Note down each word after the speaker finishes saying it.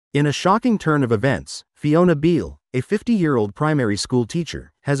In a shocking turn of events, Fiona Beale, a 50-year-old primary school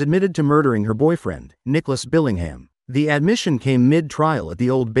teacher, has admitted to murdering her boyfriend, Nicholas Billingham. The admission came mid-trial at the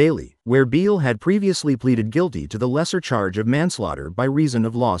Old Bailey, where Beale had previously pleaded guilty to the lesser charge of manslaughter by reason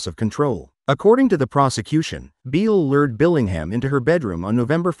of loss of control. According to the prosecution, Beale lured Billingham into her bedroom on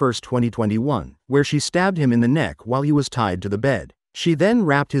November 1, 2021, where she stabbed him in the neck while he was tied to the bed. She then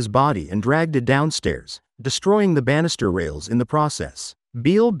wrapped his body and dragged it downstairs, destroying the banister rails in the process.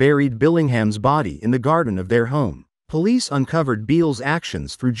 Beale buried Billingham's body in the garden of their home. Police uncovered Beale's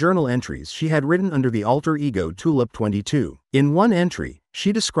actions through journal entries she had written under the alter ego Tulip22. In one entry,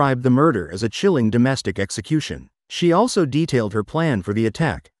 she described the murder as a chilling domestic execution. She also detailed her plan for the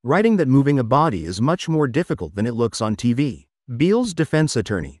attack, writing that moving a body is much more difficult than it looks on TV. Beale's defense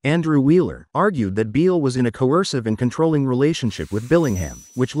attorney, Andrew Wheeler, argued that Beale was in a coercive and controlling relationship with Billingham,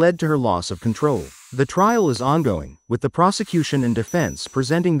 which led to her loss of control. The trial is ongoing, with the prosecution and defense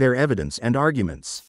presenting their evidence and arguments.